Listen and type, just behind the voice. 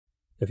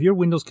If your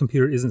Windows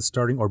computer isn't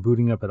starting or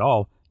booting up at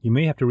all, you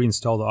may have to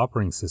reinstall the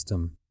operating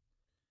system.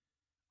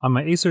 On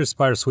my Acer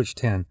Aspire Switch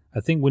 10, I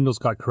think Windows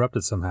got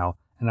corrupted somehow,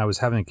 and I was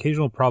having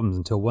occasional problems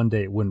until one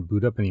day it wouldn't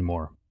boot up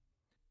anymore.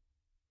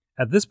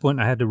 At this point,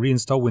 I had to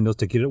reinstall Windows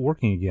to get it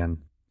working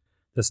again.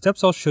 The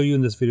steps I'll show you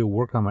in this video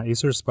work on my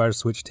Acer Aspire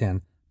Switch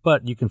 10,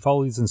 but you can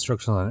follow these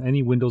instructions on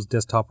any Windows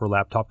desktop or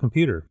laptop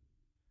computer.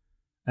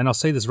 And I'll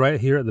say this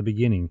right here at the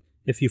beginning,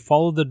 if you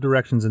follow the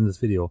directions in this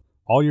video,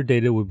 all your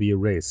data will be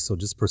erased, so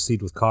just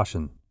proceed with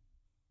caution.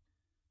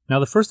 Now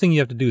the first thing you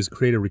have to do is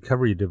create a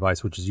recovery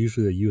device, which is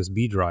usually a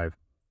USB drive.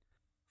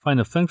 Find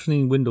a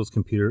functioning Windows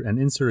computer and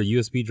insert a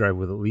USB drive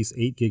with at least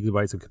 8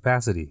 GB of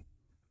capacity.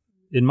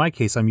 In my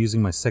case, I'm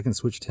using my second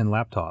Switch 10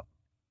 laptop.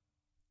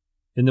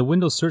 In the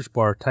Windows search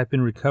bar, type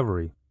in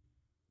recovery.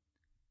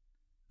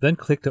 Then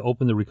click to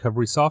open the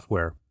recovery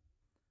software.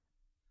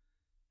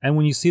 And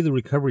when you see the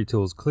recovery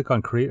tools, click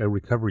on Create a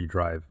Recovery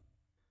Drive.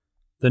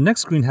 The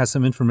next screen has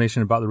some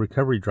information about the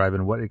recovery drive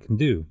and what it can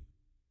do.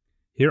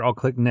 Here I'll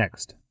click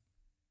Next.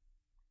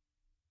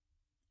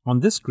 On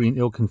this screen,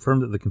 it will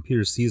confirm that the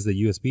computer sees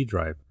the USB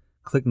drive.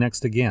 Click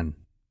Next again.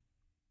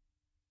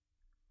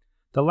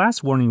 The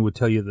last warning would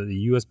tell you that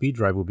the USB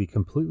drive will be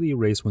completely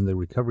erased when the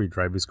recovery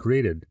drive is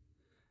created.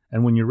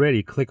 And when you're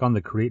ready, click on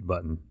the Create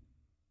button.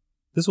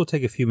 This will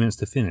take a few minutes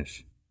to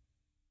finish.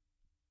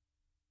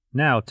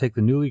 Now, take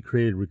the newly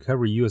created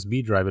recovery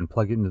USB drive and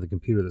plug it into the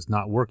computer that's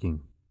not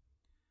working.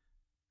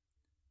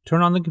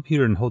 Turn on the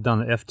computer and hold down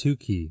the F2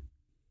 key.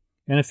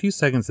 In a few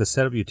seconds, the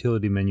Setup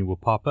Utility menu will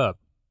pop up.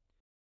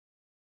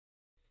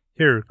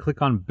 Here,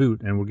 click on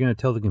Boot, and we're going to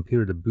tell the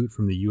computer to boot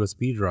from the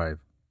USB drive.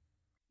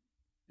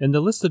 In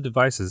the list of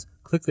devices,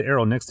 click the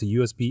arrow next to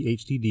USB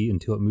HDD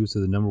until it moves to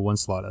the number 1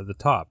 slot at the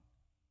top.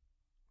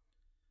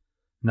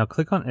 Now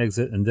click on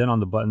Exit and then on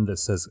the button that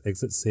says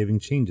Exit Saving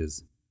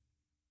Changes.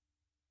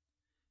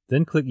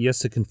 Then click Yes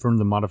to confirm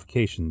the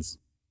modifications.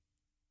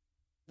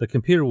 The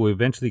computer will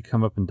eventually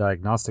come up in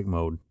diagnostic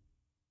mode.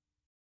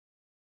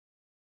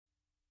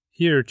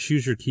 Here,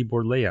 choose your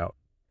keyboard layout.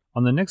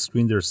 On the next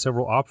screen, there are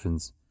several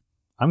options.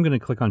 I'm going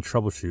to click on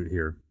Troubleshoot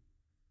here.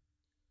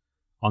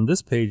 On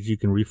this page, you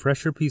can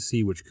refresh your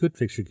PC, which could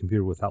fix your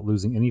computer without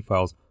losing any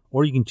files,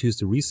 or you can choose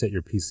to reset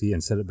your PC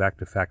and set it back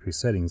to factory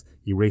settings,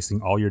 erasing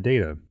all your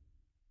data.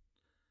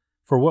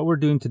 For what we're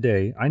doing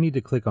today, I need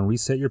to click on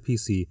Reset Your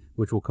PC,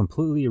 which will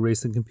completely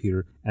erase the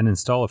computer and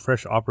install a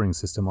fresh operating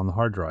system on the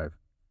hard drive.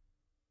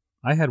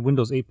 I had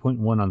Windows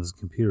 8.1 on this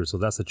computer, so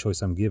that's the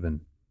choice I'm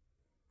given.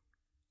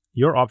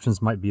 Your options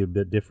might be a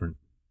bit different.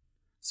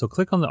 So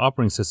click on the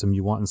operating system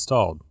you want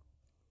installed.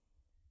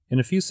 In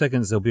a few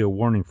seconds, there'll be a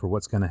warning for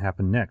what's going to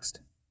happen next.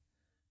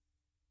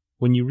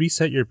 When you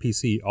reset your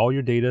PC, all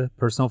your data,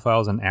 personal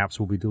files, and apps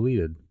will be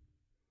deleted.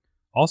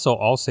 Also,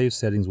 all save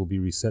settings will be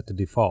reset to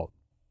default.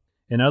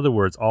 In other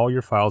words, all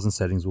your files and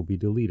settings will be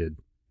deleted.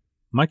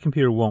 My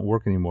computer won't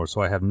work anymore,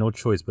 so I have no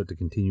choice but to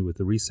continue with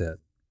the reset.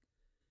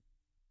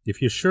 If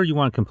you're sure you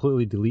want to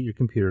completely delete your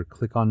computer,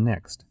 click on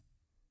Next.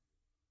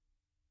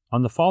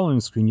 On the following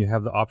screen, you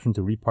have the option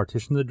to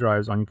repartition the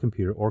drives on your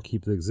computer or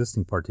keep the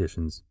existing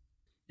partitions.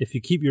 If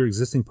you keep your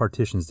existing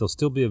partitions, they'll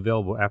still be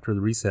available after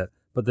the reset,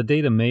 but the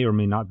data may or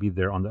may not be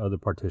there on the other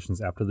partitions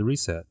after the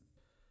reset.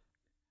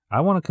 I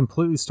want to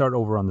completely start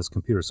over on this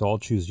computer, so I'll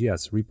choose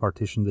Yes,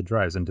 repartition the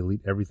drives, and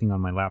delete everything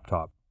on my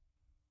laptop.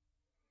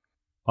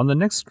 On the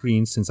next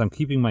screen, since I'm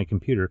keeping my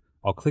computer,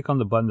 I'll click on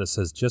the button that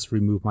says Just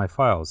Remove My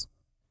Files.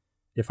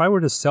 If I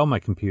were to sell my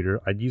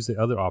computer, I'd use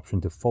the other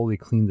option to fully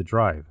clean the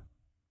drive.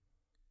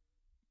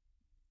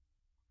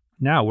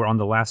 Now we're on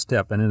the last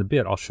step, and in a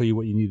bit I'll show you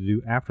what you need to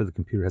do after the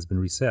computer has been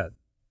reset.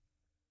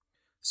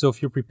 So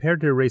if you're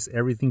prepared to erase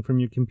everything from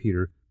your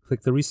computer,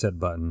 click the Reset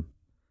button.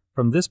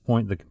 From this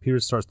point, the computer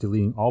starts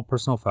deleting all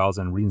personal files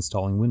and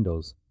reinstalling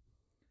Windows.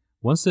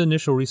 Once the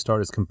initial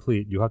restart is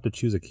complete, you'll have to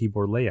choose a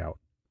keyboard layout.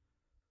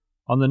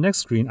 On the next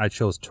screen, I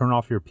chose Turn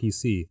Off Your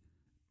PC,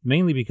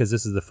 mainly because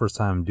this is the first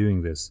time I'm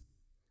doing this.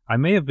 I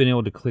may have been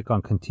able to click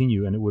on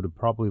Continue and it would have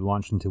probably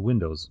launched into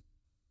Windows.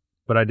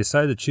 But I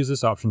decided to choose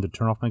this option to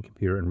turn off my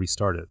computer and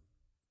restart it.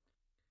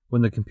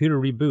 When the computer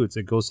reboots,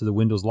 it goes to the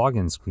Windows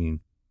login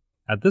screen.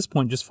 At this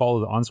point, just follow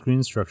the on-screen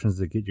instructions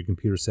to get your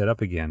computer set up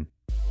again.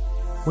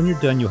 When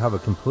you're done, you'll have a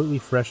completely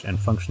fresh and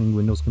functioning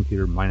Windows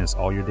computer minus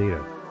all your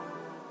data.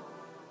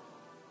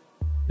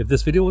 If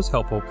this video was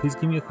helpful, please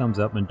give me a thumbs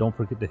up and don't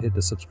forget to hit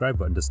the subscribe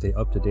button to stay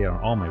up to date on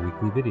all my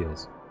weekly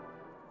videos.